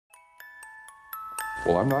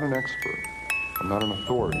Well, I'm not an expert. I'm not an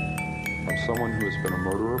authority. I'm someone who has been a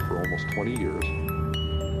murderer for almost 20 years.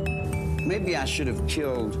 Maybe I should have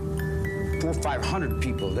killed 400 or 500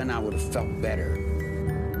 people, then I would have felt better.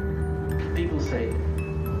 People say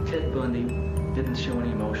Ted Bundy didn't show any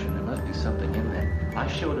emotion. There must be something in that. I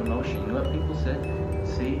showed emotion. You know what people said?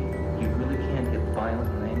 See, you really can get violent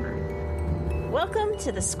and angry. Welcome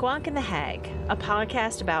to The Squonk and the Hag, a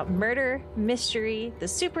podcast about murder, mystery, the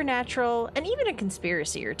supernatural, and even a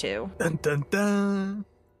conspiracy or two. Dun, dun, dun.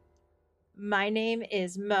 My name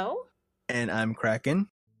is Mo. And I'm Kraken.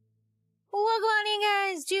 Welcome on in,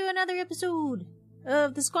 guys, to another episode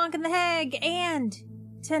of The Squonk and the Hag, and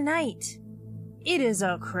tonight, it is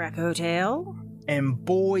a Krakow tale. And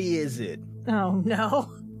boy, is it. Oh,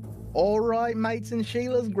 no. All right, mates and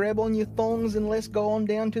Sheilas, grab on your thongs and let's go on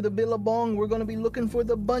down to the Billabong. We're going to be looking for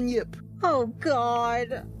the Bunyip. Oh,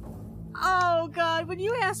 God. Oh, God, when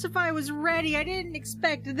you asked if I was ready, I didn't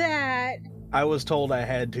expect that. I was told I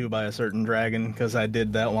had to by a certain dragon, because I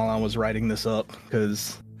did that while I was writing this up,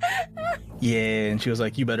 because... yeah, and she was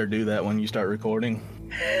like, you better do that when you start recording.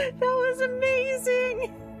 That was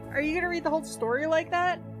amazing. Are you going to read the whole story like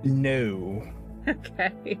that? No.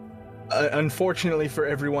 Okay. Unfortunately for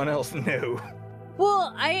everyone else, no.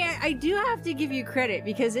 Well, I do have to give you credit,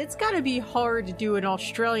 because it's got to be hard to do an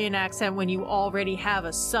Australian accent when you already have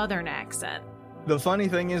a Southern accent. The funny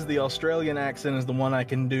thing is, the Australian accent is the one I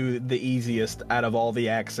can do the easiest out of all the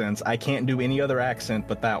accents. I can't do any other accent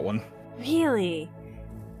but that one. Really?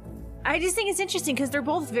 I just think it's interesting, because they're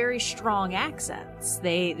both very strong accents.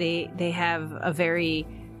 They have a very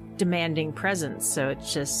demanding presence, so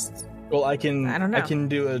it's just... Well, I don't know. I can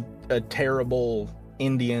do a terrible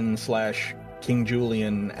Indian / King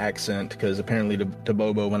Julian accent, because apparently to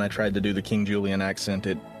Bobo, when I tried to do the King Julian accent,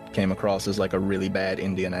 it came across as like a really bad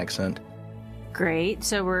Indian accent. Great.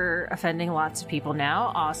 So we're offending lots of people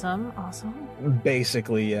now. Awesome.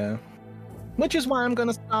 Basically, yeah. Which is why I'm going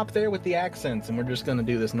to stop there with the accents, and we're just going to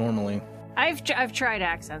do this normally. I've tried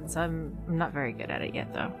accents. I'm not very good at it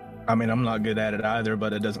yet, though. I mean, I'm not good at it either,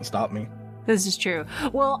 but it doesn't stop me. This is true.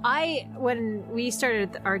 Well, when we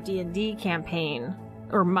started our D&D campaign,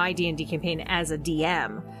 or my D&D campaign as a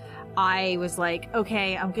DM, I was like,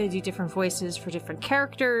 okay, I'm going to do different voices for different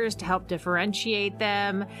characters to help differentiate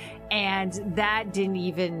them, and that didn't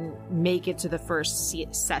even make it to the first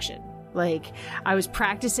session. Like, I was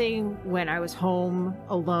practicing when I was home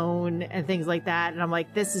alone and things like that, and I'm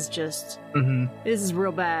like, this is just, This is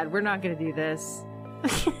real bad. We're not going to do this.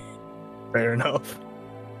 Fair enough.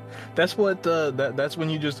 That's what, that's when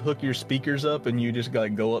you just hook your speakers up and you just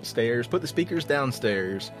like go upstairs, put the speakers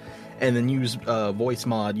downstairs, and then use voice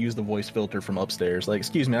mod, use the voice filter from upstairs. Like,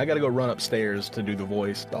 excuse me, I gotta go run upstairs to do the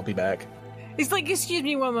voice. I'll be back. It's like, excuse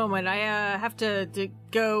me one moment, I have to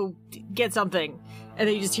go get something. And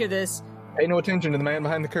then you just hear this. Pay no attention to the man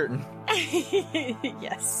behind the curtain.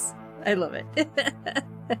 Yes, I love it.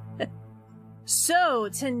 So,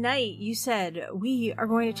 tonight you said we are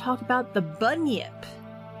going to talk about the Bunyip.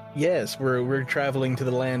 Yes, we're traveling to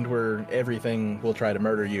the land where everything will try to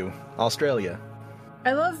murder you. Australia.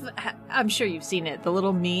 I love, I'm sure you've seen it, the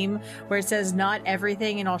little meme where it says not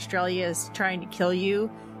everything in Australia is trying to kill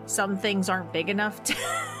you. Some things aren't big enough to...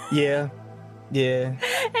 Yeah. And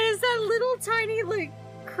it's that little tiny, like,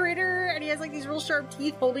 critter, and he has, like, these real sharp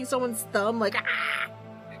teeth holding someone's thumb, like, ah!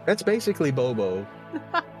 That's basically Bobo.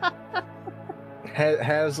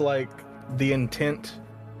 Has, like, the intent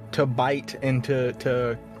to bite and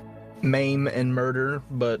to maim and murder,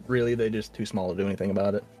 but really they're just too small to do anything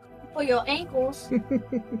about it. Well, your ankles.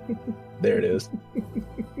 There it is.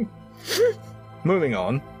 Moving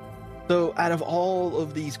on. So, out of all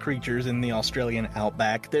of these creatures in the Australian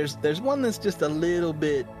outback, there's one that's just a little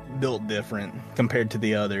bit built different compared to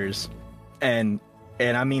the others. And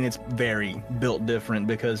I mean, it's very built different,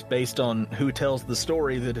 because based on who tells the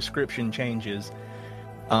story, the description changes.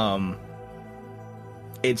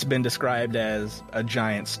 It's been described as a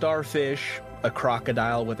giant starfish, a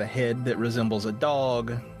crocodile with a head that resembles a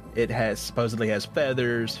dog. It supposedly has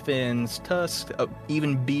feathers, fins, tusks,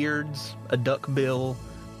 even beards, a duck bill,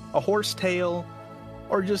 a horse tail,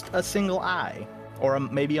 or just a single eye, or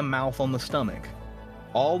maybe a mouth on the stomach.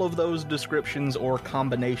 All of those descriptions or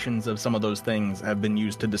combinations of some of those things have been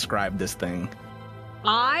used to describe this thing.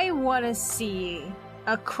 I want to see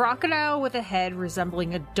a crocodile with a head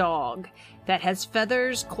resembling a dog that has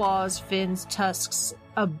feathers, claws, fins, tusks,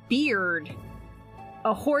 a beard,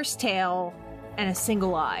 a horse tail, and a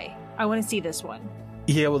single eye. I want to see this one.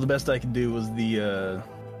 Yeah, well, the best I could do was the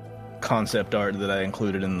concept art that I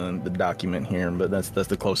included in the document here, but that's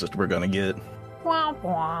the closest we're gonna get. Womp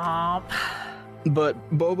womp. But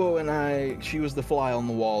Bobo and I, she was the fly on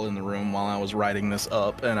the wall in the room while I was writing this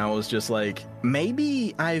up, and I was just like,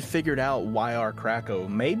 maybe I figured out why our Krakow.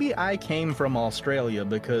 Maybe I came from Australia,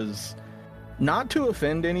 because, not to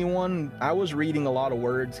offend anyone, I was reading a lot of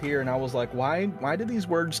words here, and I was like, why do these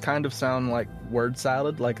words kind of sound like word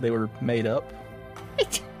salad, like they were made up?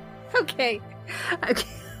 Okay.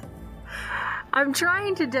 I'm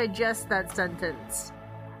trying to digest that sentence.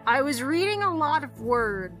 I was reading a lot of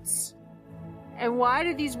words. And why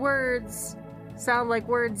do these words sound like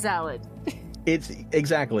word salad? It's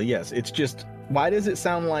exactly, yes. It's just, why does it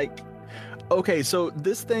sound like... Okay, so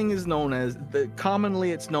this thing is known as,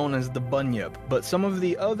 commonly it's known as the Bunyip, but some of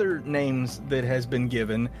the other names that has been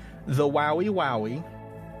given, the Wowie Wowie,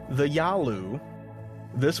 the Yalu,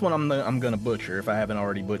 this one I'm gonna butcher if I haven't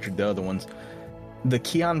already butchered the other ones, the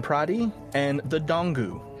Kian Prati, and the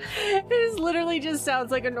Dongu. It literally just sounds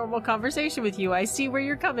like a normal conversation with you. I see where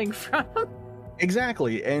you're coming from.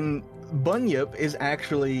 Exactly, and Bunyip is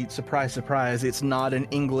actually, surprise, surprise, it's not an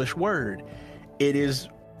English word. It is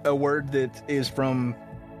a word that is from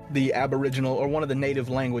the Aboriginal, or one of the native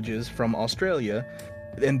languages from Australia,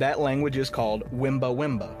 and that language is called Wimba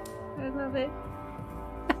Wimba. I love it.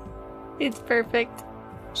 It's perfect.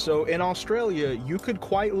 So in Australia, you could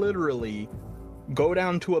quite literally go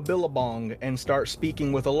down to a billabong and start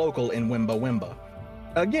speaking with a local in Wimba Wimba.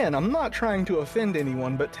 Again, I'm not trying to offend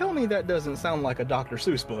anyone, but tell me that doesn't sound like a Dr.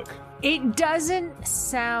 Seuss book. It doesn't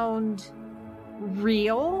sound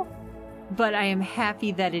real, but I am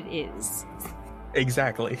happy that it is.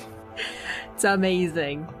 Exactly. It's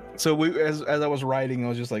amazing. So as I was writing, I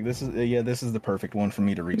was just like, this is the perfect one for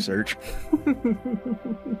me to research.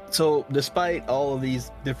 So despite all of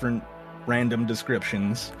these different random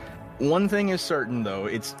descriptions, one thing is certain though,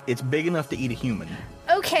 it's big enough to eat a human.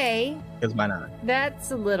 Okay. Because why not?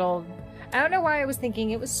 That's a little... I don't know why I was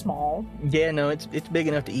thinking it was small. Yeah, no, it's big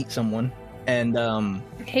enough to eat someone. And,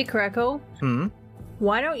 Hey, Krakow.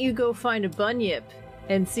 Why don't you go find a bunyip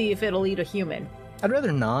and see if it'll eat a human? I'd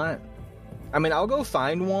rather not. I mean, I'll go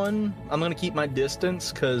find one. I'm gonna keep my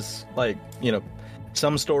distance, because, like, you know,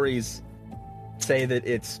 some stories say that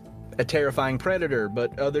it's a terrifying predator,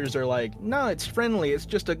 but others are like, no, it's friendly. It's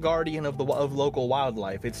just a guardian of local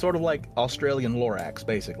wildlife. It's sort of like Australian Lorax,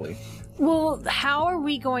 basically. Well, how are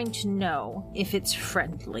we going to know if it's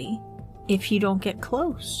friendly if you don't get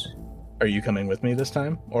close? Are you coming with me this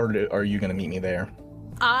time, or are you gonna meet me there?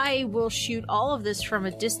 I will shoot all of this from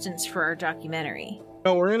a distance for our documentary.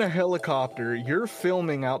 No, we're in a helicopter. You're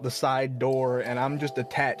filming out the side door, and I'm just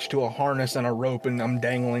attached to a harness and a rope, and I'm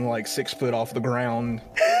dangling like 6 foot off the ground.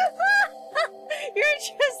 You're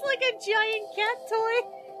just like a giant cat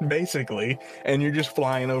toy. Basically, and you're just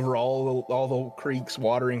flying over all the creeks,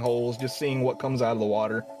 watering holes, just seeing what comes out of the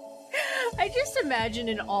water. I just imagine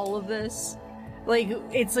in all of this, like,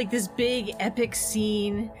 it's like this big epic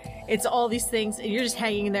scene. It's all these things, and you're just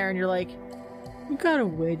hanging there, and you're like, you got a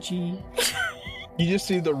wedgie. You just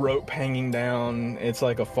see the rope hanging down. It's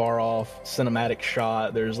like a far-off cinematic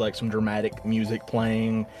shot. There's like some dramatic music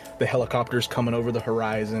playing. The helicopter's coming over the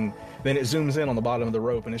horizon. Then it zooms in on the bottom of the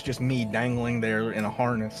rope, and it's just me dangling there in a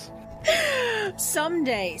harness.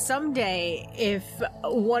 Someday, if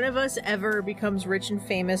one of us ever becomes rich and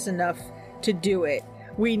famous enough to do it,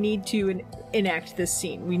 we need to enact this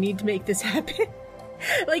scene. We need to make this happen.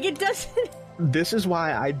 Like, it doesn't... This is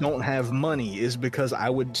why I don't have money, is because I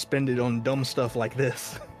would spend it on dumb stuff like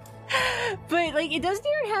this. But, like, it doesn't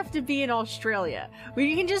even have to be in Australia.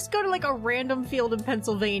 We can just go to, like, a random field in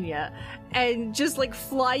Pennsylvania and just, like,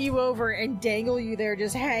 fly you over and dangle you there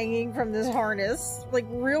just hanging from this harness. Like,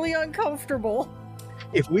 really uncomfortable.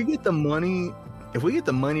 If we get the money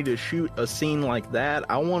to shoot a scene like that,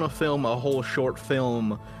 I want to film a whole short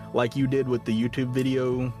film like you did with the YouTube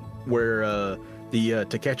video where,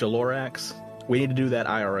 To Catch a Lorax. We need to do that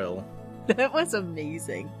IRL. That was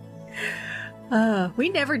amazing. We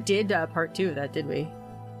never did part 2 of that, did we?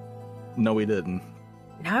 No, we didn't.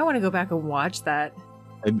 Now I want to go back and watch that.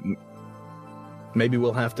 Maybe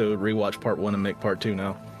we'll have to rewatch part 1 and make part 2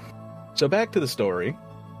 now. So back to the story.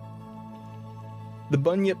 The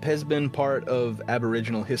Bunyip has been part of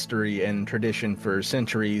Aboriginal history and tradition for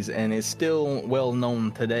centuries and is still well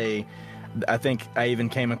known today. I think I even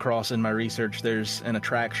came across in my research, there's an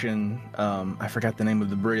attraction, I forgot the name of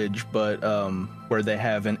the bridge, but where they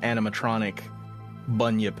have an animatronic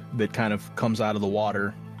bunyip that kind of comes out of the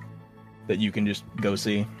water that you can just go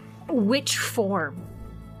see. Which form?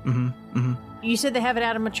 You said they have an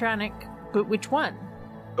animatronic, but which one?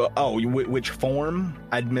 Which form?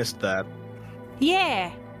 I'd missed that.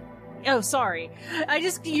 Yeah. Oh, sorry.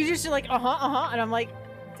 You just like, and I'm like,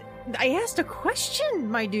 I asked a question,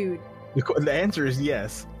 my dude. The answer is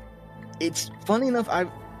yes. It's funny enough,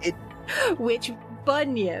 Which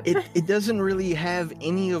Bunyip? it doesn't really have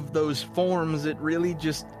any of those forms. It really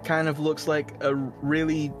just kind of looks like a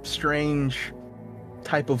really strange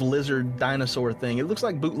type of lizard dinosaur thing. It looks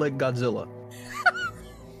like bootleg Godzilla.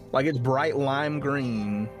 Like, it's bright lime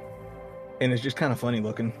green, and it's just kind of funny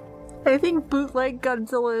looking. I think bootleg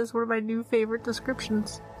Godzilla is one of my new favorite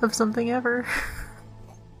descriptions of something ever.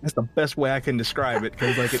 That's the best way I can describe it,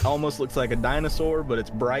 because like it almost looks like a dinosaur, but it's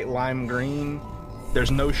bright lime green. There's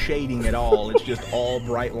no shading at all. It's just all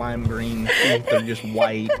bright lime green. Teeth are just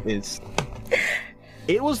white.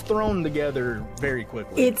 It was thrown together very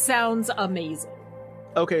quickly. It sounds amazing.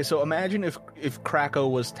 Okay, so imagine if Krakow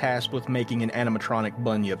was tasked with making an animatronic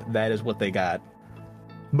Bunyip. That is what they got.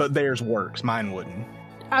 But theirs works. Mine wouldn't.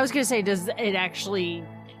 I was gonna say, does it actually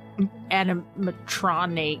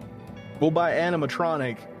animatronic? Well, by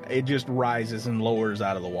animatronic, it just rises and lowers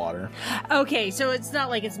out of the water. Okay, so it's not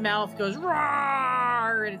like its mouth goes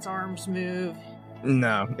roar and its arms move.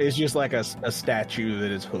 No, it's just like a statue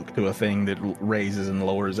that is hooked to a thing that raises and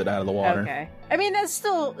lowers it out of the water. Okay. I mean, it's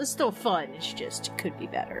still fun. It's just, it could be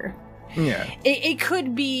better. Yeah. It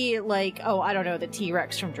could be like, I don't know, the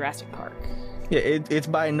T-Rex from Jurassic Park. Yeah, it's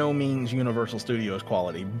by no means Universal Studios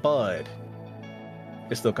quality, but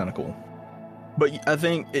it's still kind of cool. But I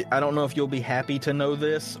think, I don't know if you'll be happy to know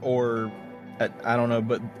this, or I don't know,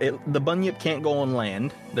 but the Bunyip can't go on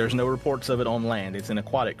land. There's no reports of it on land. It's an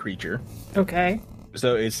aquatic creature. Okay.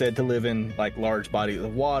 So it's said to live in like large bodies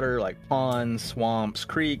of water, like ponds, swamps,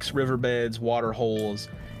 creeks, riverbeds, water holes,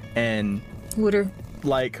 and Water.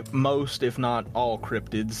 like most, if not all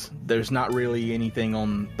cryptids, there's not really anything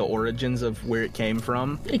on the origins of where it came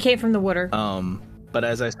from. It came from the water. But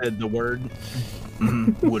as I said, the word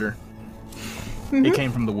water. It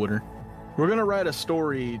came from the water. We're gonna write a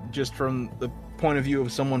story just from the point of view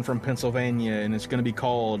of someone from Pennsylvania, and it's gonna be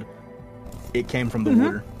called "It Came from the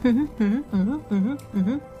Water."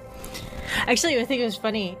 Actually, I think it was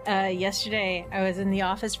funny. Yesterday, I was in the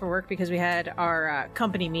office for work because we had our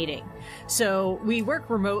company meeting. So we work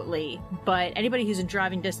remotely, but anybody who's in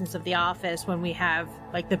driving distance of the office, when we have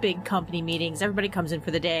like the big company meetings, everybody comes in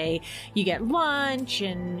for the day. You get lunch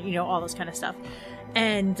and, all this kind of stuff.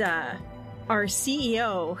 And our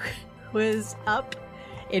CEO was up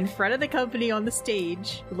in front of the company on the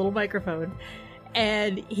stage, a little microphone,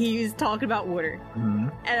 and he was talking about water. Mm-hmm.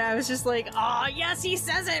 And I was just like, oh, yes, he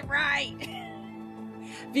says it right.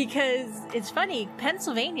 Because it's funny,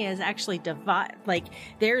 Pennsylvania is actually divided. Like,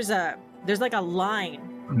 there's like a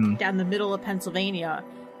line down the middle of Pennsylvania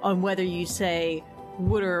on whether you say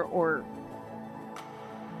water or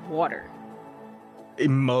water.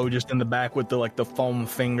 Mo just in the back with the foam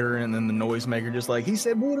finger, and then the noisemaker just like, he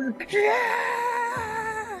said water.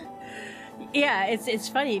 Yeah, it's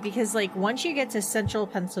funny because like once you get to central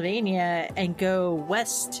Pennsylvania and go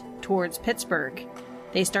west towards Pittsburgh,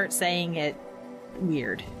 they start saying it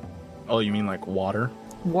weird. Oh, you mean like water?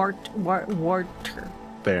 Water.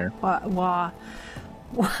 Fair.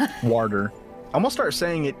 Water. I'm gonna start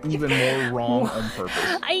saying it even more wrong on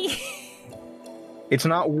purpose. It's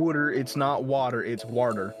not water, it's not water, it's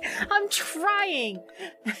water. I'm trying.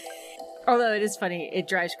 Although it is funny, it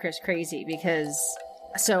drives Chris crazy because,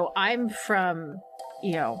 so I'm from,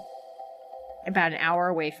 about an hour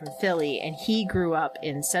away from Philly, and he grew up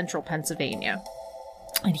in central Pennsylvania.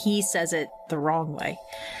 And he says it the wrong way.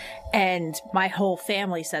 And my whole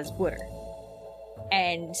family says water.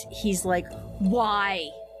 And he's like, why?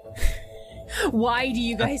 Why do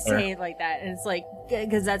you guys say it like that? And it's like,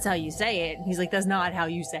 because that's how you say it. And he's like, that's not how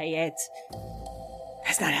you say it.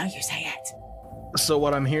 That's not how you say it. So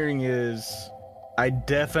what I'm hearing is I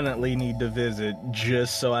definitely need to visit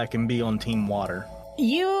just so I can be on Team Water.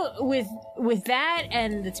 You, with that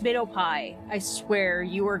and the tomato pie, I swear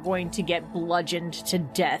you are going to get bludgeoned to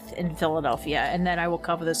death in Philadelphia. And then I will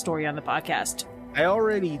cover the story on the podcast. I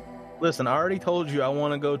already told you I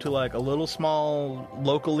want to go to like a little small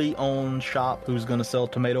locally owned shop who's going to sell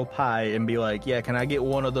tomato pie and be like, yeah, can I get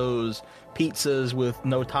one of those pizzas with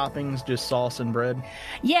no toppings, just sauce and bread?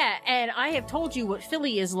 Yeah, and I have told you what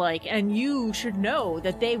Philly is like, and you should know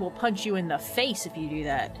that they will punch you in the face if you do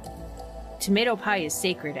that. Tomato pie is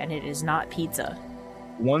sacred, and it is not pizza.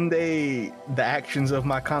 One day, the actions of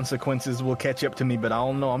my consequences will catch up to me, but I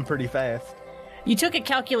don't know, I'm pretty fast. You took a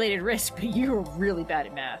calculated risk, but you were really bad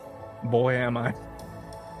at math. Boy, am I.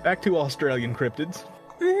 Back to Australian cryptids.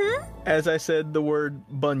 Mm-hmm. As I said, the word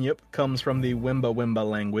Bunyip comes from the Wimba Wimba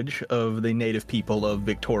language of the native people of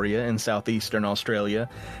Victoria in southeastern Australia.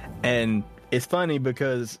 And it's funny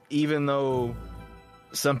because even though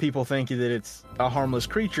some people think that it's a harmless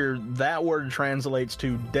creature. That word translates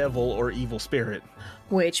to devil or evil spirit.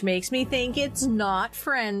 Which makes me think it's not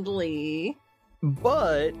friendly.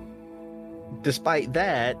 But despite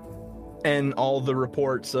that, and all the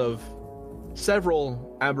reports of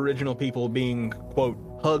several Aboriginal people being, quote,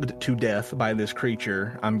 hugged to death by this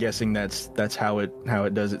creature, I'm guessing that's how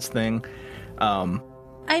it does its thing.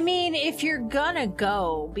 I mean, if you're gonna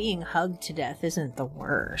go, being hugged to death isn't the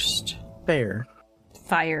worst. Fair.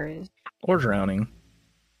 Fire is. Or drowning.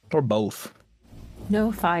 Or both.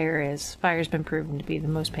 No, fire is. Fire's been proven to be the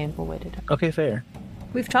most painful way to die. Okay, fair.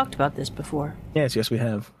 We've talked about this before. Yes, we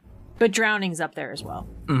have. But drowning's up there as well.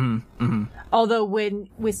 Mm-hmm, mm-hmm. Although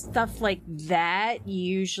with stuff like that, you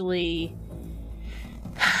usually...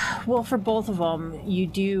 Well, for both of them, you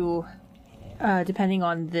do... depending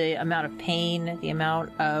on the amount of pain, the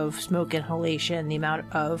amount of smoke inhalation, the amount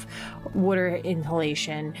of water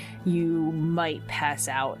inhalation, you might pass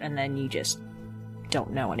out and then you just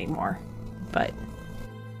don't know anymore. But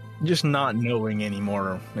just not knowing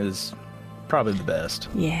anymore is probably the best.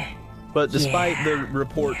 Yeah. But despite the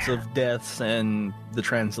reports of deaths and the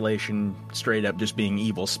translation straight up just being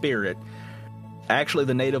evil spirit, actually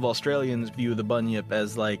the native Australians view the Bunyip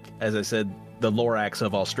as, like, as I said, the Lorax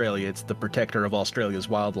of Australia. It's the protector of Australia's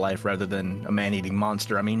wildlife rather than a man-eating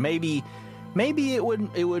monster. I mean, maybe it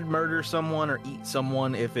would murder someone or eat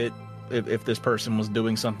someone if this person was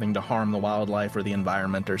doing something to harm the wildlife or the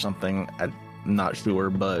environment or something. I'm not sure,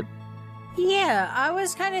 but yeah, I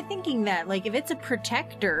was kind of thinking that, like, if it's a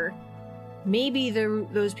protector, maybe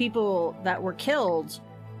those people that were killed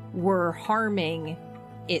were harming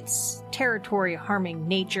its territory, harming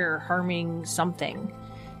nature, harming something.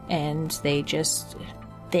 And they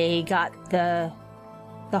got the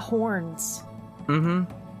horns. Mm-hmm.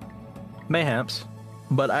 Mayhaps.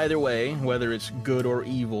 But either way, whether it's good or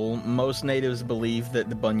evil, most natives believe that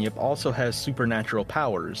the Bunyip also has supernatural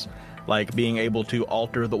powers, like being able to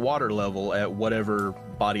alter the water level at whatever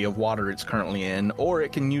body of water it's currently in, or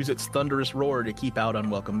it can use its thunderous roar to keep out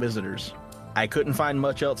unwelcome visitors. I couldn't find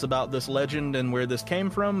much else about this legend and where this came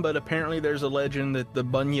from, but apparently there's a legend that the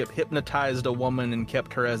Bunyip hypnotized a woman and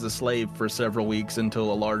kept her as a slave for several weeks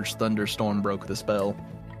until a large thunderstorm broke the spell.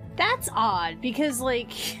 That's odd, because,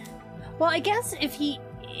 like, well, I guess if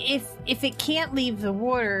it can't leave the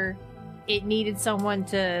water, it needed someone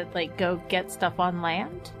to, like, go get stuff on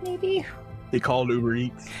land, maybe? They called Uber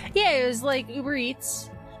Eats. Yeah, it was like Uber Eats,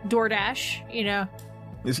 DoorDash, you know.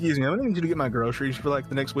 Excuse me, I need you to get my groceries for, like,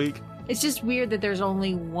 the next week. It's just weird that there's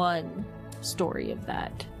only one story of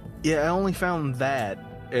that. Yeah, I only found that,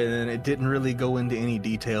 and it didn't really go into any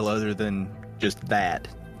detail other than just that.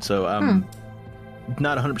 So I'm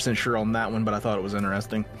not 100% sure on that one, but I thought it was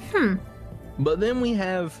interesting. But then we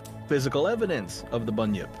have physical evidence of the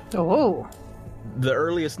Bunyip. Oh. The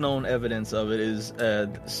earliest known evidence of it is a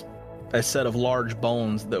set of large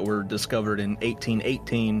bones that were discovered in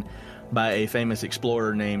 1818 by a famous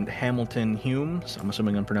explorer named Hamilton Hume. So I'm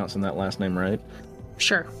assuming I'm pronouncing that last name right.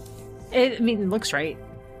 Sure. It looks right.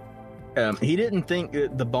 He didn't think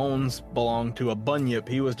that the bones belonged to a bunyip.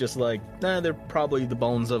 He was just like, they're probably the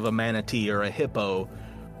bones of a manatee or a hippo.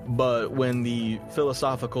 But when the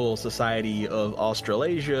Philosophical Society of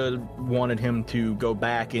Australasia wanted him to go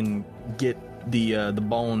back and get the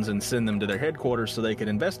bones and send them to their headquarters so they could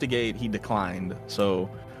investigate, he declined. So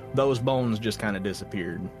those bones just kind of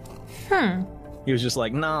disappeared. He was just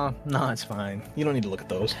like, nah, it's fine. You don't need to look at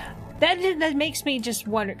those. That makes me just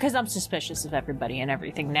wonder, because I'm suspicious of everybody and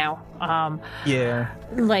everything now. Yeah.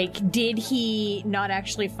 Like, did he not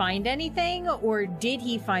actually find anything, or did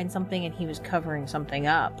he find something and he was covering something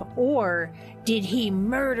up, or did he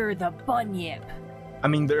murder the Bunyip? I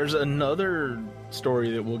mean, there's another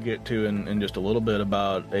story that we'll get to in just a little bit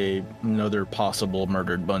about another possible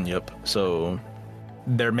murdered Bunyip. So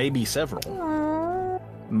there may be several.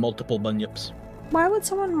 Multiple Bunyips. Why would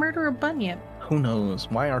someone murder a Bunyip? Who knows?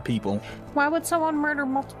 Why are people? Why would someone murder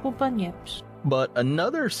multiple Bunyips? But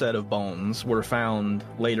another set of bones were found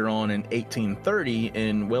later on in 1830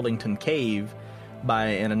 in Wellington Cave by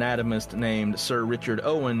an anatomist named Sir Richard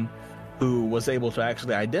Owen, who was able to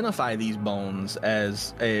actually identify these bones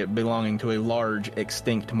as belonging to a large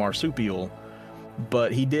extinct marsupial.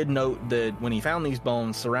 But he did note that when he found these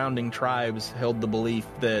bones, surrounding tribes held the belief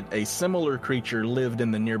that a similar creature lived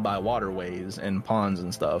in the nearby waterways and ponds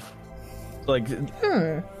and stuff. Like,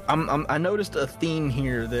 I noticed a theme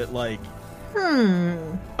here that, like,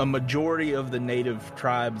 a majority of the native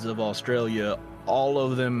tribes of Australia, all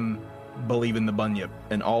of them believe in the Bunyip,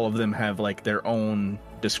 and all of them have, like, their own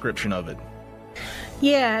description of it.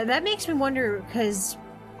 Yeah, that makes me wonder, because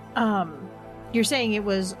you're saying it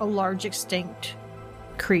was a large extinct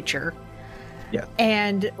creature. Yeah.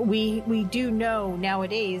 And we do know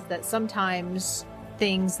nowadays that sometimes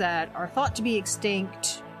things that are thought to be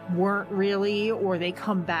extinct weren't really, or they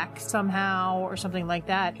come back somehow or something like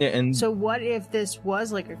that. Yeah, and so what if this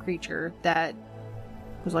was like a creature that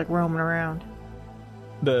was like roaming around?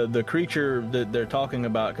 the creature that they're talking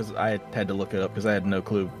about, because I had to look it up because I had no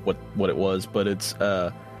clue what it was, but it's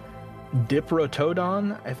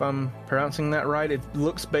Diprotodon, if I'm pronouncing that right. It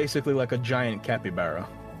looks basically like a giant capybara.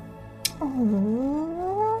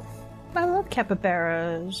 Oh, I love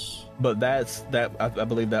capybaras. But I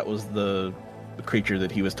believe that was the creature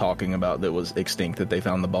that he was talking about that was extinct, that they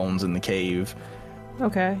found the bones in the cave.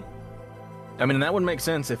 Okay. I mean, that would make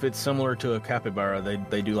sense if it's similar to a capybara.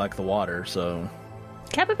 They do like the water, so...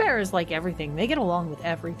 Capybaras like everything. They get along with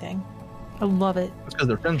everything. I love it. It's because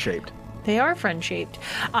they're friend-shaped. They are friend-shaped.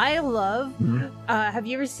 I love... have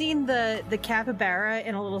you ever seen the capybara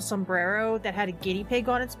in a little sombrero that had a guinea pig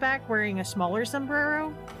on its back wearing a smaller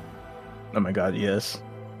sombrero? Oh my god, yes.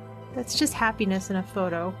 That's just happiness in a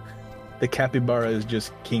photo. The capybara is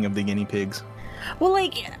just king of the guinea pigs. Well,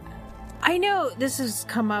 like, I know this has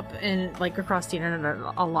come up in, like, across the internet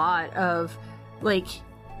a lot of, like,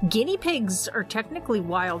 guinea pigs are technically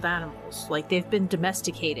wild animals. Like, they've been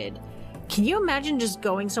domesticated. Can you imagine just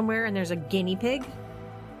going somewhere and there's a guinea pig?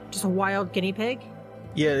 Just a wild guinea pig?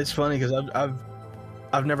 Yeah, it's funny because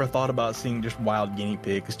I've never thought about seeing just wild guinea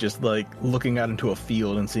pigs, just like looking out into a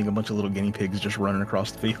field and seeing a bunch of little guinea pigs just running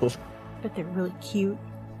across the field. But they're really cute.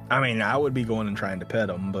 I mean, I would be going and trying to pet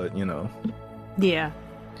them, but you know. Yeah.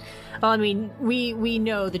 Well, I mean, we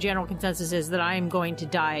know the general consensus is that I am going to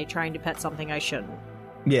die trying to pet something I shouldn't.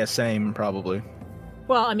 Yeah, same, probably.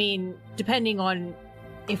 Well, I mean, depending on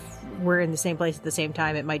if we're in the same place at the same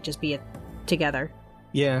time, it might just be together.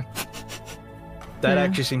 Yeah. That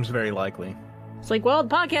actually seems very likely. It's like, well, the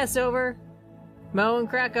podcast's over. Mo and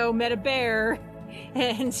Krakow met a bear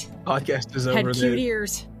and Podcast is over. had cute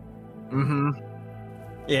ears. Mm-hmm.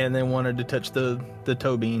 Yeah, and they wanted to touch the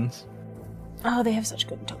toe beans. Oh, they have such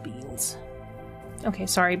good toe beans. Okay,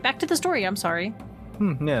 sorry. Back to the story. I'm sorry.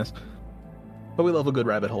 Yes. But we love a good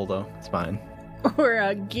rabbit hole, though. It's fine. Or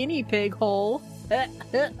a guinea pig hole.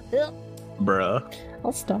 Bruh.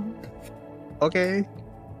 I'll stop. Okay.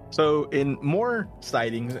 So, in more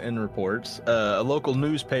sightings and reports, a local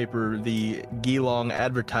newspaper, the Geelong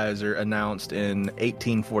Advertiser, announced in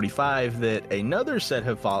 1845 that another set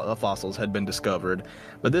of fossils had been discovered,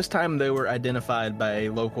 but this time they were identified by a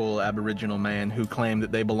local Aboriginal man who claimed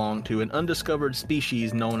that they belonged to an undiscovered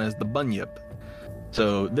species known as the Bunyip.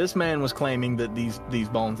 So, this man was claiming that these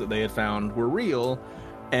bones that they had found were real,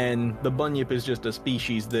 and the Bunyip is just a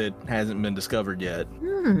species that hasn't been discovered yet.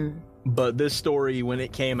 But this story, when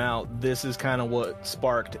it came out, this is kind of what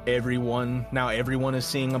sparked everyone. Now everyone is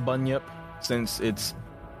seeing a Bunyip since it's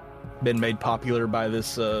been made popular by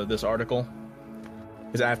this article.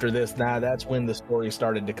 Because after this, now that's when the story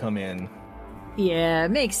started to come in. Yeah, it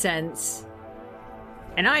makes sense.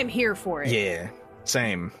 And I'm here for it. Yeah,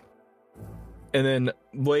 same. And then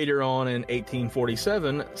later on in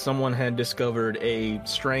 1847, someone had discovered a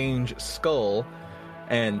strange skull.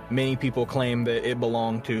 And many people claim that it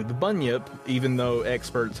belonged to the Bunyip, even though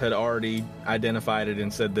experts had already identified it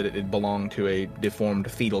and said that it belonged to a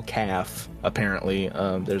deformed fetal calf, apparently.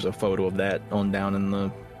 There's a photo of that down in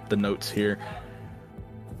the notes here.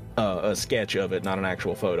 A sketch of it, not an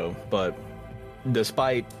actual photo. But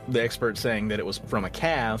despite the experts saying that it was from a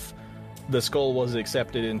calf, the skull was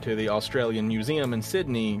accepted into the Australian Museum in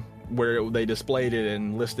Sydney, where they displayed it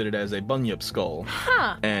and listed it as a Bunyip skull.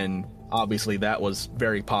 Huh. And obviously that was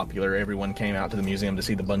very popular. Everyone came out to the museum to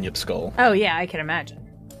see the Bunyip skull. Oh yeah, I can imagine.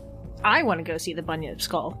 I want to go see the Bunyip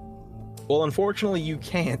skull. Well, unfortunately you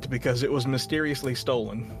can't because it was mysteriously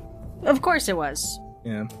stolen. Of course it was.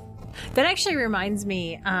 Yeah. That actually reminds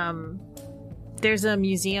me, there's a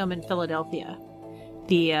museum in Philadelphia.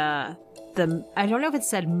 I don't know if it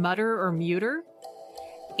said Mutter or Muter.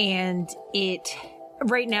 And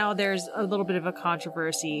right now there's a little bit of a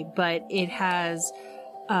controversy, but it has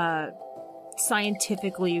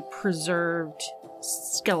scientifically preserved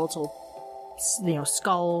skeletal,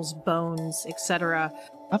 skulls, bones, etc.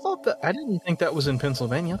 I didn't think that was in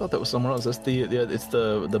Pennsylvania. I thought that was somewhere else. It's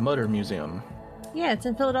the Mutter Museum. Yeah, it's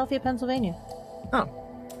in Philadelphia, Pennsylvania. Oh.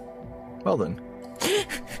 Well then.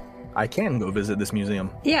 I can go visit this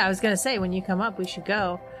museum. Yeah, I was gonna say, when you come up, we should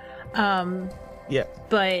go. Yeah.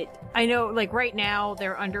 But I know, like, right now,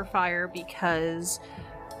 they're under fire because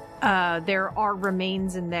there are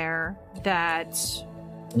remains in there that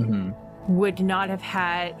would not have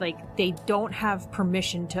had, like, they don't have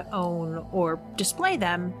permission to own or display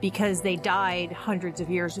them because they died hundreds of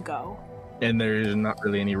years ago. And there's not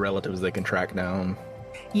really any relatives they can track down.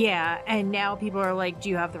 Yeah, and now people are like, do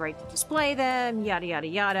you have the right to display them? Yada, yada,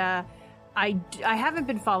 yada. I haven't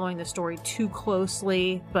been following the story too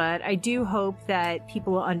closely, but I do hope that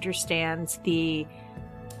people understand the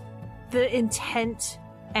intent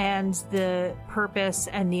and the purpose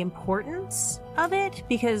and the importance of it,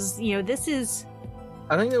 because, you know, this is...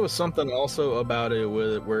 I think there was something also about it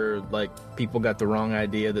where like people got the wrong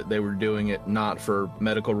idea that they were doing it not for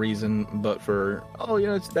medical reason, but for, oh, you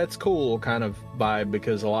know, that's cool kind of vibe,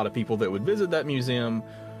 because a lot of people that would visit that museum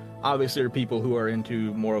obviously are people who are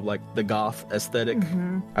into more of like the goth aesthetic.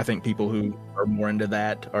 Mm-hmm. I think people who are more into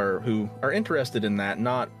that or who are interested in that,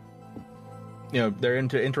 not, you know, they're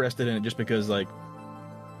interested in it just because like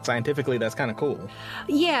scientifically that's kind of cool.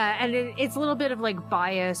 Yeah, and it's a little bit of like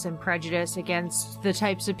bias and prejudice against the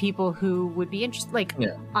types of people who would be interested. Like,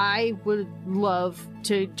 yeah. I would love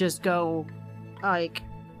to just go, like,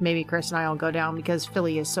 maybe Chris and I will go down because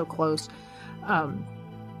Philly is so close.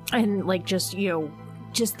 And like, just, you know,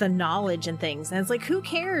 just the knowledge and things. And it's like, who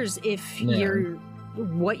cares if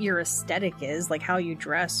what your aesthetic is, like how you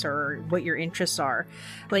dress or what your interests are.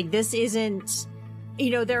 Like, this isn't, you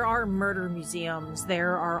know, there are murder museums,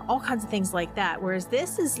 there are all kinds of things like that, whereas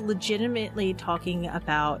this is legitimately talking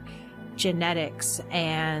about genetics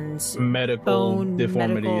and medical bone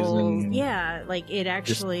deformities and yeah, like it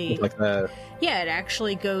actually like that. Yeah, it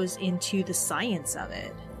actually goes into the science of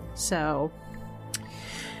it. So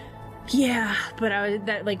yeah, but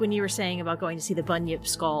that, like when you were saying about going to see the Bunyip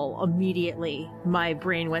skull, immediately my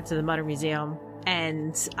brain went to the Murder Museum.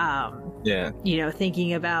 And you know,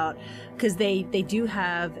 thinking about, because they do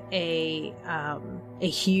have a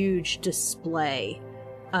huge display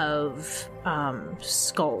of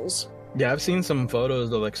skulls. Yeah, I've seen some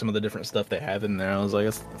photos of like some of the different stuff they have in there. I was like,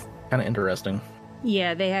 it's kind of interesting.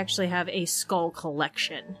 Yeah, they actually have a skull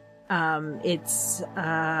collection. It's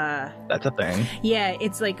that's a thing. Yeah,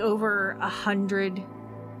 it's like over 100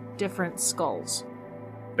 different skulls.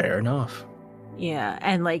 Fair enough. Yeah,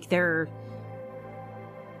 and like they're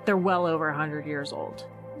well over 100 years old.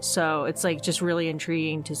 So it's like just really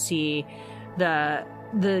intriguing to see the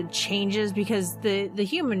changes, because the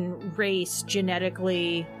human race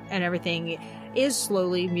genetically and everything is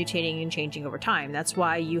slowly mutating and changing over time. That's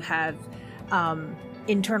why you have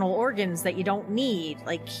internal organs that you don't need,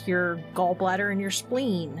 like your gallbladder and your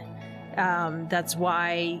spleen. That's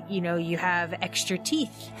why, you know, you have extra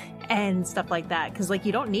teeth and stuff like that, because like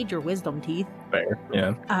you don't need your wisdom teeth. Fair.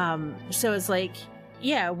 Yeah. So it's like,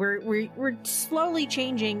 yeah, we're slowly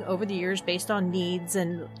changing over the years based on needs,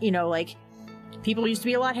 and, you know, like people used to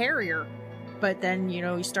be a lot hairier, but then, you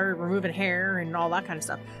know, you started removing hair and all that kind of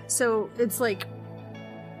stuff. So it's like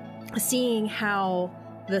seeing how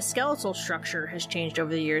the skeletal structure has changed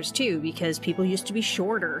over the years too, because people used to be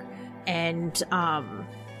shorter, and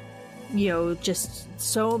you know, just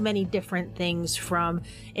so many different things from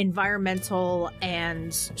environmental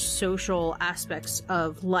and social aspects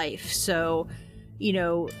of life. So, you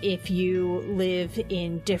know, if you live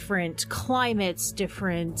in different climates,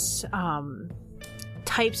 different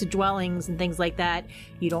types of dwellings and things like that,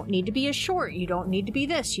 you don't need to be as short, you don't need to be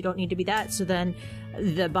this, you don't need to be that. So then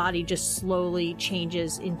the body just slowly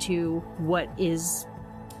changes into what is,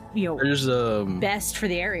 you know, there's best for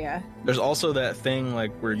the area. There's also that thing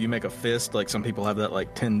like where you make a fist, like some people have that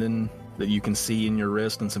like tendon that you can see in your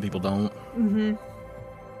wrist and some people don't. Mm-hmm.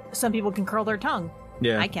 Some people can curl their tongue.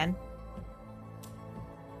 Yeah. I can.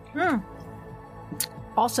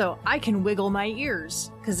 Also, I can wiggle my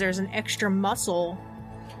ears because there's an extra muscle.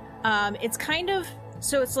 It's kind of,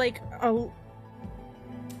 so it's like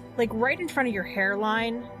right in front of your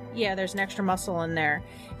hairline. Yeah, there's an extra muscle in there,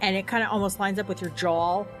 and it kind of almost lines up with your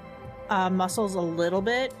jaw muscles a little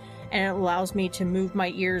bit, and it allows me to move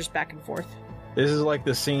my ears back and forth. This is like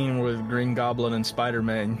the scene with Green Goblin and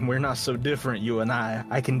Spider-Man. We're not so different, you and I.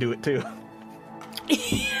 I can do it too.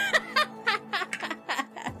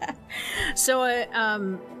 So,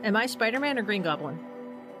 am I Spider-Man or Green Goblin?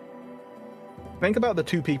 Think about the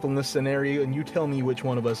two people in this scenario, and you tell me which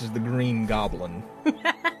one of us is the Green Goblin.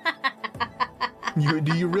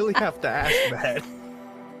 Do you really have to ask that?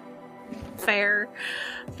 Fair.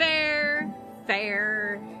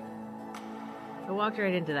 I walked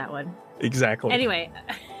right into that one. Exactly. Anyway,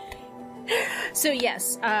 so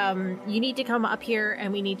yes, you need to come up here,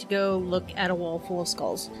 and we need to go look at a wall full of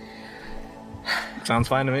skulls. Sounds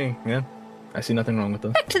fine to me, yeah. I see nothing wrong with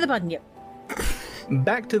them. Back to the Bunyip.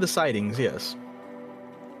 Back to the sightings, yes.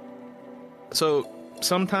 So,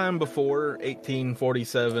 sometime before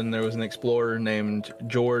 1847, there was an explorer named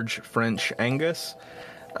George French Angus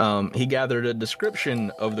He gathered a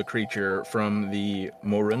description of the creature from the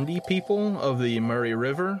Morundi people of the Murray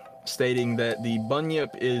River, stating that the Bunyip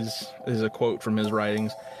is a quote from his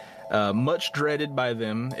writings, much dreaded by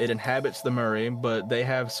them. It inhabits the Murray, but they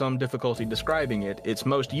have some difficulty describing it. Its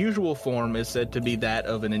most usual form is said to be that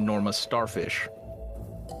of an enormous starfish.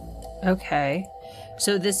 Okay.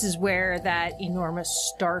 So this is where that enormous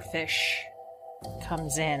starfish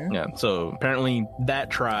comes in. Yeah, so apparently that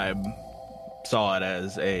tribe saw it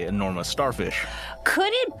as a enormous starfish.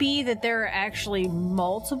 Could it be that there are actually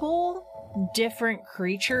multiple different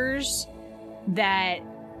creatures that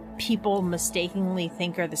people mistakenly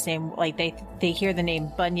think are the same? Like they hear the name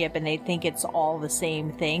Bunyip and they think it's all the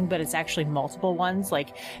same thing, but it's actually multiple ones.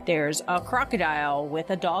 Like there's a crocodile with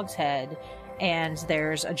a dog's head, and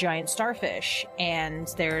there's a giant starfish, and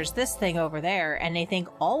there's this thing over there, and they think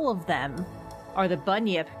all of them are the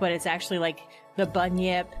Bunyip, but it's actually like the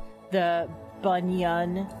Bunyip, the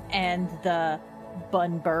Bunyan, and the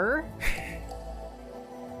Bunbur.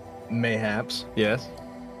 Mayhaps, yes.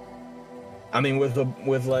 I mean,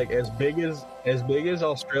 with like as big as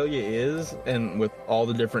Australia is, and with all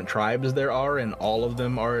the different tribes there are, and all of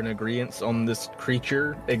them are in agreement on this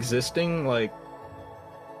creature existing, like,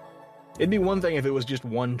 it'd be one thing if it was just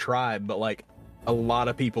one tribe, but like a lot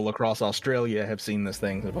of people across Australia have seen this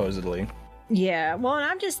thing supposedly. Yeah, well, and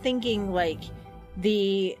I'm just thinking like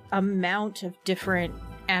the amount of different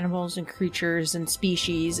animals and creatures and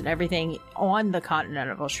species and everything on the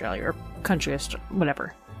continent of Australia, or country,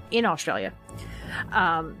 whatever, in Australia.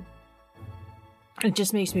 It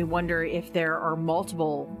just makes me wonder if there are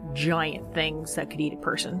multiple giant things that could eat a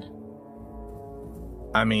person.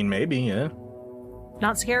 I mean, maybe, yeah.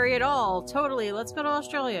 Not scary at all. Totally. Let's go to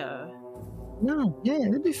Australia. No, yeah,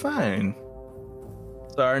 it'd be fine.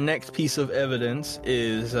 So our next piece of evidence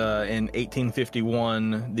is in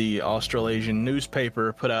 1851, the Australasian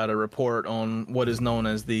newspaper put out a report on what is known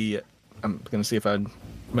as the, I'm going to see if I'm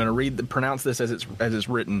going to pronounce this as it's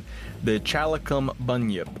written, the Chalicum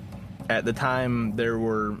Bunyip. At the time they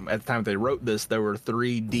wrote this, there were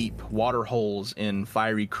 3 deep water holes in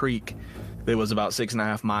Fiery Creek that was about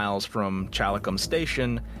 6.5 miles from Chalicum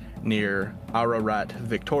Station near Ararat,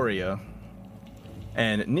 Victoria.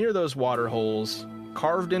 And near those water holes,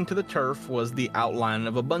 carved into the turf, was the outline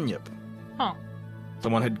of a bunyip. Huh.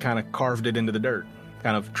 Someone had kind of carved it into the dirt,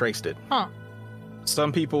 kind of traced it. Huh.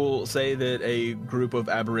 Some people say that a group of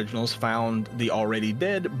Aboriginals found the already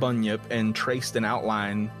dead bunyip and traced an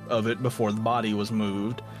outline of it before the body was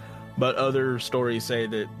moved. But other stories say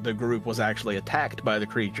that the group was actually attacked by the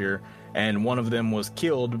creature, and one of them was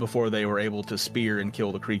killed before they were able to spear and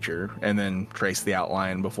kill the creature, and then trace the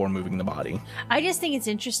outline before moving the body. I just think it's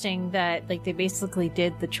interesting that like they basically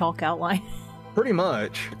did the chalk outline. Pretty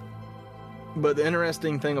much. But the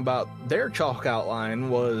interesting thing about their chalk outline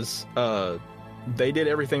was they did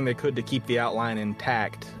everything they could to keep the outline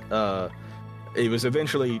intact. It was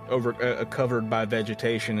eventually covered by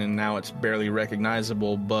vegetation, and now it's barely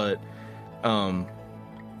recognizable, but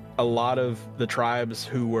a lot of the tribes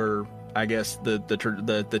who were, I guess,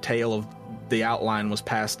 the tale of the outline was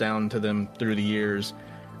passed down to them through the years.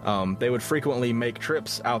 They would frequently make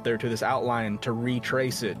trips out there to this outline to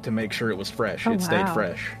retrace it to make sure it was fresh. Oh, it stayed wow.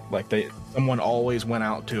 fresh. Like someone always went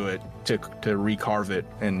out to it to recarve it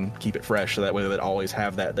and keep it fresh, so that way they'd always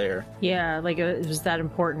have that there. Yeah, like it was that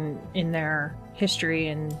important in their history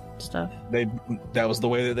and stuff. That was the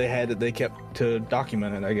way that they had it. They kept to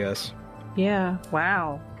document it, I guess. Yeah.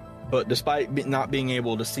 Wow. But despite not being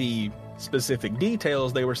able to see specific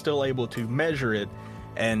details, they were still able to measure it.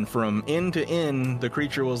 And from end to end, the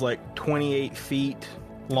creature was like 28 feet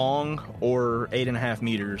long or 8.5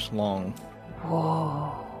 meters long.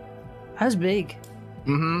 Whoa. That's big.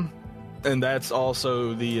 Mm-hmm. And that's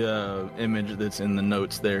also the image that's in the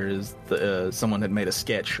notes there, is someone had made a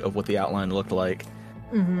sketch of what the outline looked like.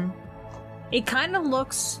 Mm-hmm. It kind of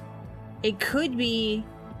looks... It could be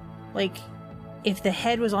like if the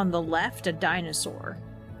head was on the left, a dinosaur.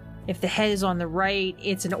 If the head is on the right,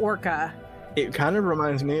 it's an orca. It kind of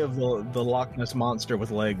reminds me of the Loch Ness Monster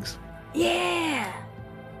with legs. Yeah!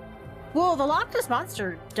 Well, the Loch Ness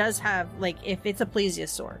Monster does have, like, if it's a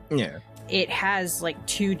plesiosaur, yeah, it has, like,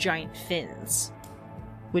 2 giant fins,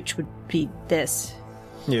 which would be this.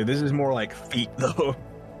 Yeah, this is more like feet, though.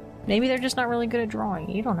 Maybe they're just not really good at drawing.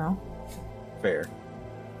 You don't know. Fair.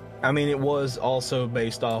 I mean, it was also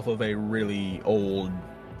based off of a really old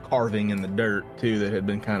carving in the dirt, too, that had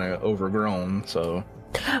been kind of overgrown, so...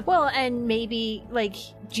 Well, and maybe, like,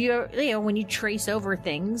 you know, when you trace over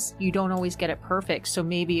things, you don't always get it perfect, so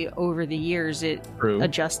maybe over the years it True.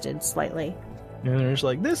 adjusted slightly. And they're just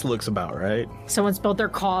like, this looks about right. Someone spilled their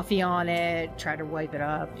coffee on it, tried to wipe it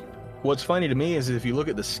up. What's funny to me is if you look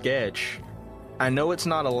at the sketch, I know it's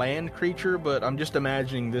not a land creature, but I'm just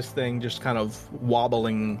imagining this thing just kind of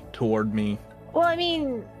wobbling toward me. Well, I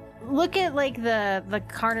mean, look at like the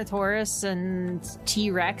Carnotaurus and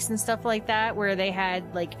T-Rex and stuff like that, where they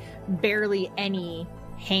had like barely any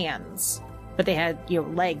hands, but they had, you know,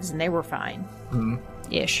 legs and they were fine.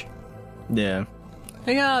 Ish. Yeah.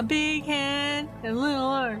 I got a big hand and little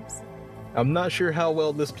arms. I'm not sure how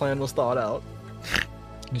well this plan was thought out.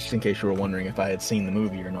 Just in case you were wondering if I had seen the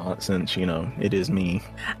movie or not, since, you know, it is me.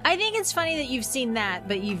 I think it's funny that you've seen that,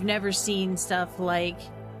 but you've never seen stuff like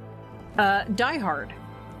Die Hard.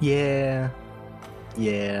 Yeah.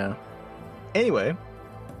 Anyway,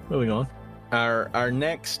 moving on. Our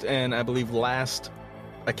next and I believe last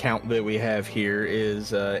account that we have here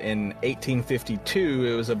is in 1852.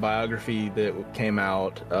 It was a biography that came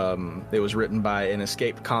out. It was written by an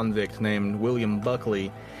escaped convict named William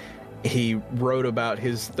Buckley. He wrote about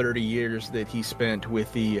his 30 years that he spent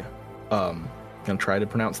with the, I'm going to try to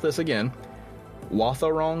pronounce this again,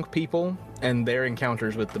 Wathaurong people and their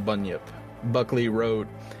encounters with the Bunyip. Buckley wrote,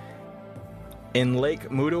 in Lake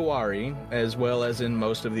Mudawari, as well as in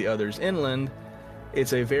most of the others inland,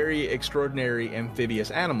 it's a very extraordinary amphibious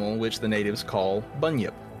animal which the natives call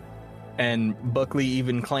Bunyip. And Buckley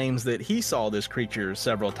even claims that he saw this creature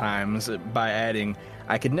several times by adding,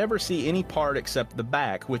 I could never see any part except the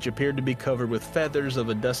back, which appeared to be covered with feathers of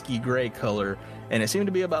a dusky gray color, and it seemed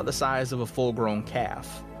to be about the size of a full-grown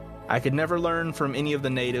calf. I could never learn from any of the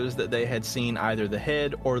natives that they had seen either the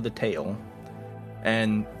head or the tail.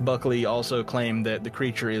 And Buckley also claimed that the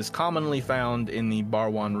creature is commonly found in the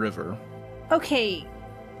Barwon River. Okay,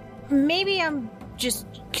 maybe I'm just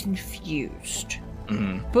confused.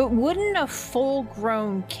 Mm-hmm. But wouldn't a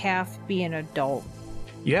full-grown calf be an adult?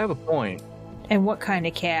 You have a point. And what kind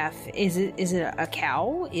of calf? Is it a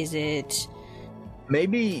cow? Is it...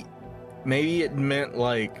 Maybe it meant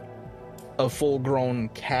like a full-grown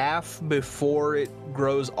calf before it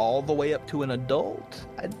grows all the way up to an adult?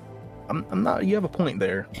 I'm not... You have a point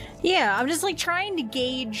there. Yeah, I'm just like trying to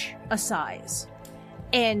gauge a size.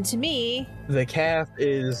 And to me... The calf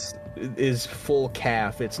is full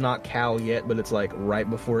calf. It's not cow yet, but it's like right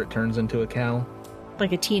before it turns into a cow.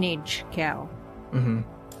 Like a teenage cow. Mm-hmm.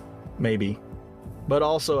 Maybe. But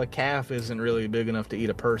also a calf isn't really big enough to eat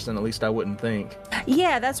a person, at least I wouldn't think.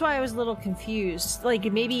 Yeah, that's why I was a little confused.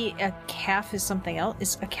 Like, maybe a calf is something else?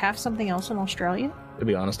 Is a calf something else in Australia? To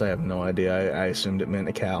be honest, I have no idea. I assumed it meant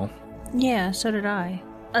a cow. Yeah, so did I.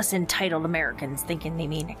 Us entitled Americans thinking they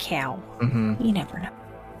mean a cow. Mm-hmm. You never know.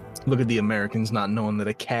 Look at the Americans not knowing that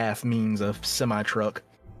a calf means a semi-truck.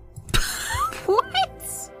 What?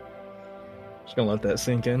 Just gonna let that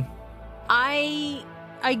sink in. I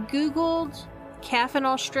googled calf in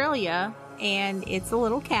Australia, and it's a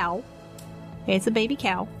little cow. It's a baby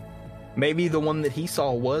cow. Maybe the one that he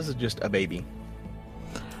saw was just a baby.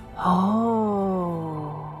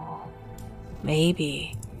 Oh,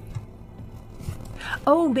 maybe.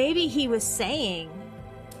 Oh, maybe he was saying.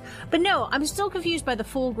 But no, I'm still confused by the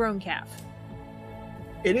full-grown calf.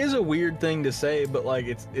 It is a weird thing to say, but like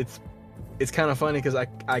it's kind of funny because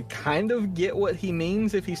I kind of get what he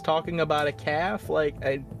means if he's talking about a calf. Like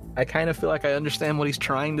I kind of feel like I understand what he's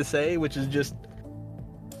trying to say, which is just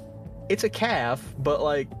it's a calf, but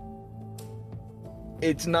like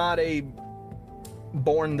it's not a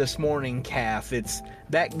born this morning calf. It's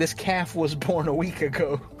that this calf was born a week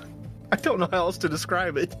ago. I don't know how else to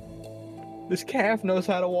describe it. This calf knows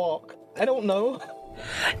how to walk. I don't know.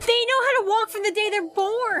 They know how to walk from the day they're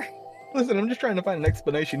born. Listen, I'm just trying to find an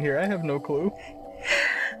explanation here. I have no clue.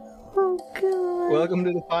 Oh, God. Welcome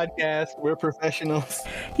to the podcast. We're professionals.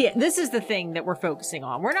 Yeah, this is the thing that we're focusing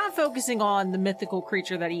on. We're not focusing on the mythical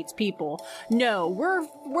creature that eats people. No,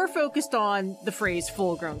 we're focused on the phrase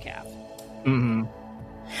full-grown calf. Mm-hmm.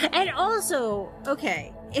 And also,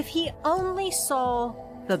 okay, if he only saw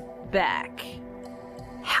the back,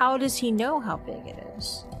 how does he know how big it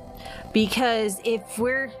is? Because if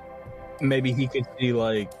we're... Maybe he could see,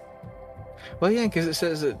 like... Well, yeah, because it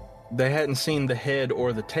says that they hadn't seen the head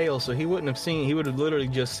or the tail, so he wouldn't have seen... He would have literally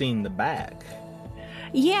just seen the back.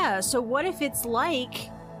 Yeah, so what if it's like,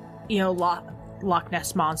 you know, Loch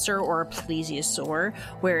Ness Monster or a plesiosaur,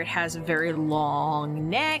 where it has a very long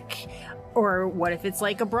neck? Or what if it's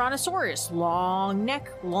like a brontosaurus? Long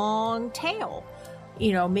neck, long tail.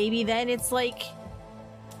 You know, maybe then it's like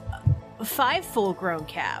 5 full-grown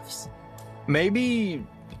calves. Maybe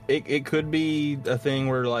it could be a thing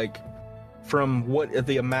where, like, from what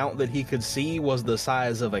the amount that he could see was the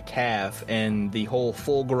size of a calf, and the whole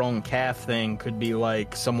full-grown calf thing could be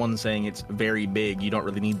like someone saying it's very big. You don't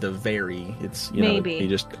really need the very. It's, you Maybe. know, he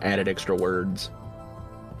just added extra words.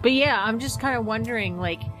 But yeah, I'm just kind of wondering,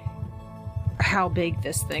 like, how big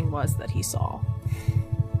this thing was that he saw.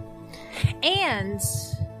 And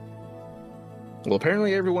Well,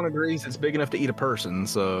 apparently everyone agrees it's big enough to eat a person,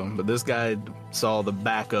 so, but this guy saw the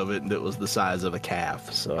back of it that was the size of a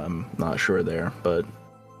calf, so I'm not sure there, but...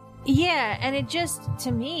 yeah, and it just,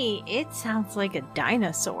 to me, it sounds like a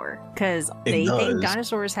dinosaur, because they does. think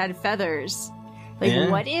dinosaurs had feathers. Like, Yeah.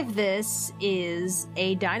 what if this is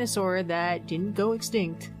a dinosaur that didn't go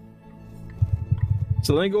extinct?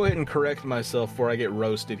 So let me go ahead and correct myself before I get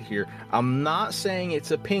roasted here. I'm not saying it's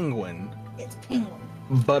a penguin. It's penguin.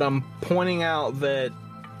 But I'm pointing out that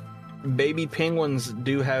baby penguins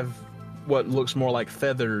do have what looks more like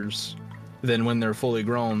feathers than when they're fully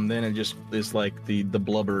grown. Then it just is like the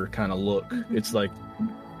blubber kind of look. Mm-hmm. It's like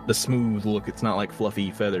the smooth look. It's not like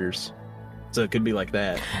fluffy feathers. So it could be like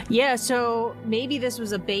that. Yeah, so maybe this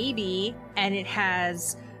was a baby, and it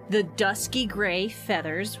has the dusky gray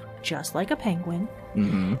feathers, just like a penguin.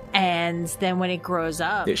 Mm-hmm. And then when it grows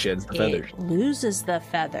up, It sheds the feathers. It loses the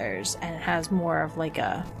feathers, and it has more of like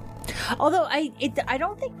a. Although I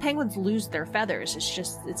don't think penguins lose their feathers.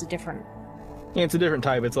 It's a different. Yeah, it's a different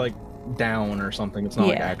type. It's like down or something. It's not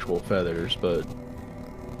like Yeah. actual feathers, but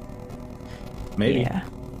maybe. Yeah,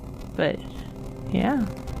 but yeah,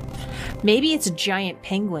 maybe it's a giant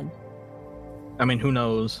penguin. I mean, who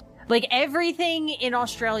knows? Like, everything in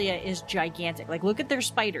Australia is gigantic. Like, look at their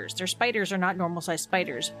spiders. Their spiders are not normal-sized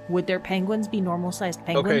spiders. Would their penguins be normal-sized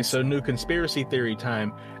penguins? Okay, so new conspiracy theory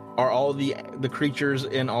time. Are all the creatures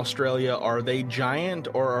in Australia, are they giant,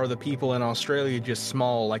 or are the people in Australia just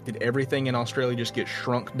small? Like, did everything in Australia just get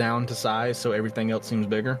shrunk down to size so everything else seems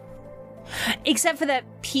bigger? Except for that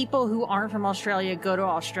people who aren't from Australia go to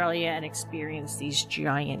Australia and experience these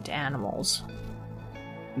giant animals.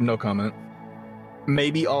 No comment.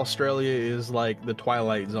 Maybe Australia is like the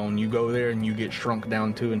Twilight Zone. You go there and you get shrunk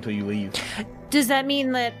down too until you leave. Does that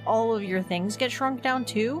mean that all of your things get shrunk down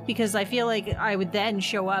too? Because I feel like I would then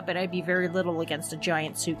show up and I'd be very little against a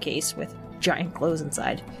giant suitcase with giant clothes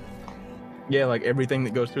inside. Yeah, like everything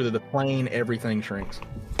that goes through the plane, everything shrinks.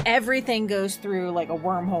 Everything goes through like a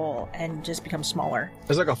wormhole and just becomes smaller.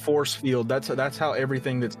 It's like a force field. That's how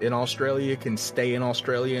everything that's in Australia can stay in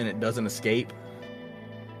Australia and it doesn't escape.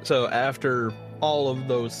 So after all of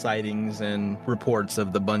those sightings and reports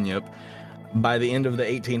of the Bunyip, by the end of the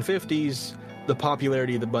 1850s, the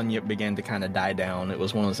popularity of the Bunyip began to kind of die down. It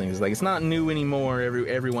was one of those things, like, it's not new anymore.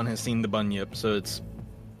 Everyone has seen the Bunyip, so it's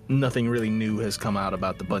nothing really new has come out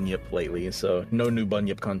about the Bunyip lately, so no new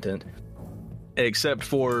Bunyip content. Except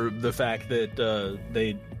for the fact that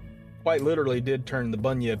they quite literally did turn the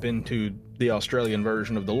Bunyip into the Australian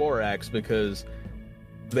version of the Lorax, because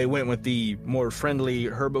they went with the more friendly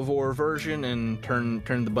herbivore version and turned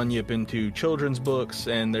the Bunyip into children's books,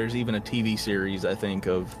 and there's even a TV series, I think,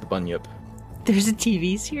 of the Bunyip. There's a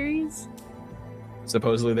TV series?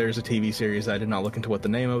 Supposedly there's a TV series. I did not look into what the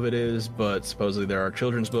name of it is, but supposedly there are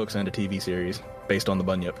children's books and a TV series based on the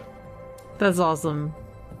Bunyip. That's awesome.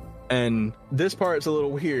 And this part's a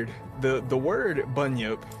little weird. The word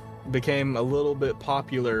Bunyip became a little bit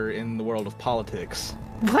popular in the world of politics.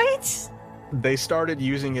 What? They started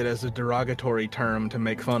using it as a derogatory term to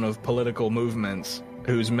make fun of political movements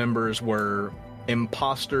whose members were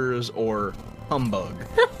imposters or humbug.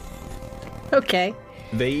 Okay.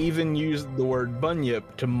 They even used the word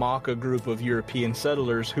Bunyip to mock a group of European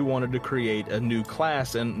settlers who wanted to create a new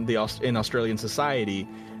class in Australian society.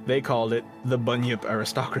 They called it the Bunyip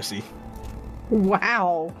aristocracy.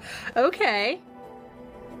 Wow. Okay.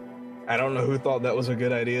 I don't know who thought that was a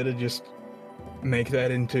good idea to just make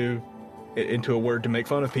that into a word to make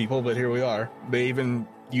fun of people, but here we are. They even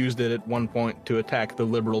used it at one point to attack the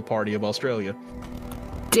Liberal Party of Australia.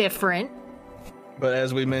 Different. But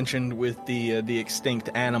as we mentioned with the extinct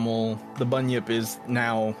animal, the Bunyip is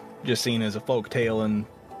now just seen as a folk tale, and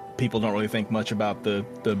people don't really think much about the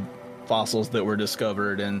fossils that were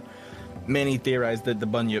discovered, and many theorize that the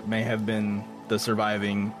Bunyip may have been the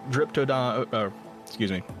surviving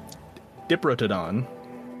Diprotodon.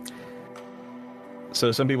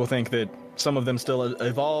 So some people think that some of them still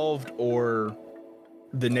evolved, or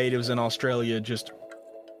the natives in Australia just,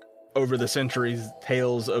 over the centuries,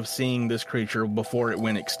 tales of seeing this creature before it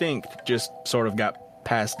went extinct just sort of got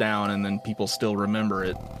passed down, and then people still remember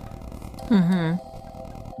it. Mm-hmm.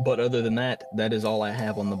 But other than that, that is all I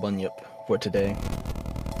have on the Bunyip for today.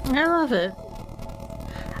 I love it.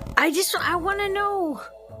 I want to know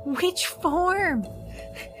which form.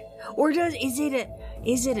 Or is it a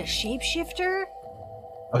shapeshifter?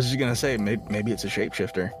 I was just gonna say, maybe it's a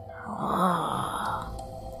shapeshifter.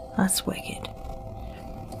 Oh, that's wicked.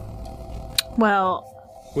 Well,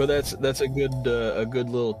 that's a good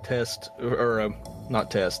little test, or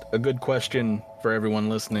not test. A good question for everyone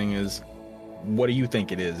listening is, what do you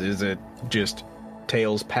think it is? Is it just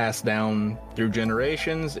tales passed down through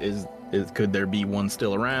generations? Could there be one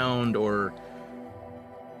still around, or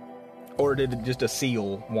did it just a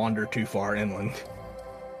seal wander too far inland?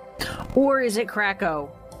 Or is it Krakow?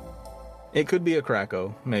 It could be a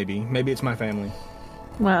Krakow, maybe. Maybe it's my family.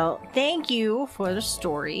 Well, thank you for the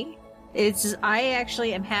story. I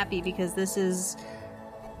actually am happy because this is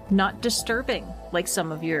not disturbing like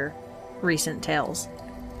some of your recent tales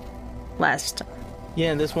last time.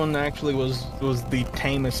 Yeah, this one actually was the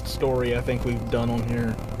tamest story I think we've done on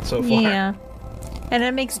here so far. Yeah, and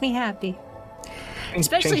it makes me happy.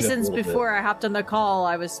 Especially since before I hopped on the call,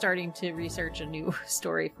 I was starting to research a new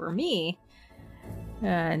story for me.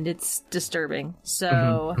 And it's disturbing.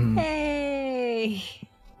 So, hey!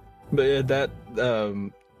 But that,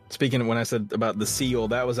 speaking of when I said about the seal,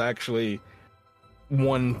 that was actually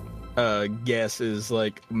one guess is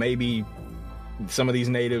like maybe some of these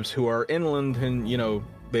natives who are inland and, you know,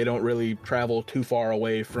 they don't really travel too far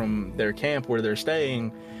away from their camp where they're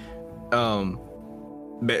staying,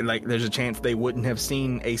 but like there's a chance they wouldn't have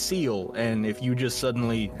seen a seal, and if you just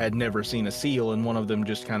suddenly had never seen a seal and one of them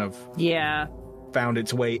just kind of found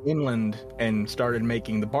its way inland and started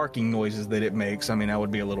making the barking noises that it makes, I mean, I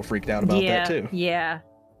would be a little freaked out about that too. Yeah.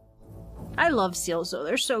 I love seals though.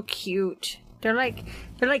 They're so cute. They're like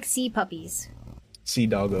sea puppies. Sea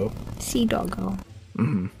doggo. Sea doggo.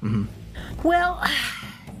 Well,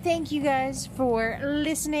 thank you guys for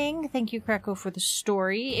listening. Thank you, Krakow, for the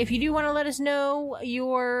story. If you do want to let us know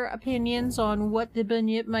your opinions on what the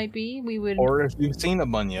Bunyip might be, we would... Or if you've seen a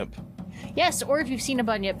Bunyip. Yes, or if you've seen a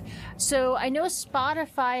Bunyip. So I know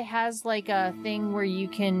Spotify has like a thing where you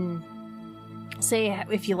can say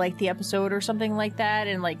if you like the episode or something like that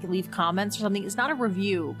and like leave comments or something. It's not a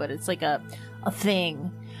review, but it's like a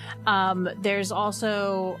thing. There's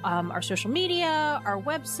also our social media, our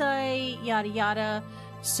website, yada yada.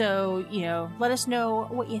 So, you know, let us know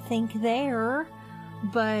what you think there.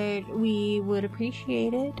 But we would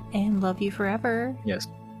appreciate it and love you forever. Yes.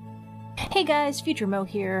 Hey guys, Future Mo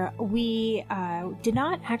here. We did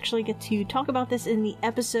not actually get to talk about this in the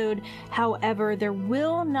episode. However, there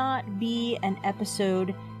will not be an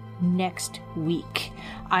episode next week.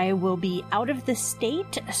 I will be out of the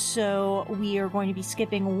state, so we are going to be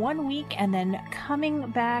skipping 1 week and then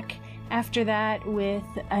coming back after that with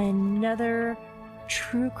another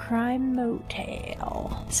true crime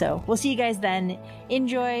motel. So we'll see you guys then.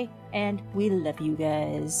 Enjoy, and we love you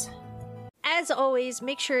guys. As always,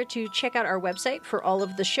 make sure to check out our website for all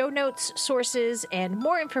of the show notes, sources, and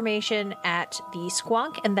more information at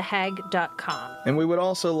thesquonkandthehag.com. And we would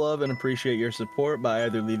also love and appreciate your support by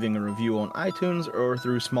either leaving a review on iTunes or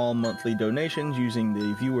through small monthly donations using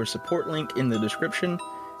the viewer support link in the description.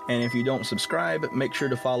 And if you don't subscribe, make sure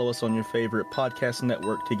to follow us on your favorite podcast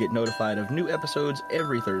network to get notified of new episodes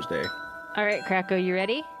every Thursday. All right, Krakow, you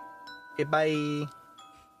ready? Okay, bye.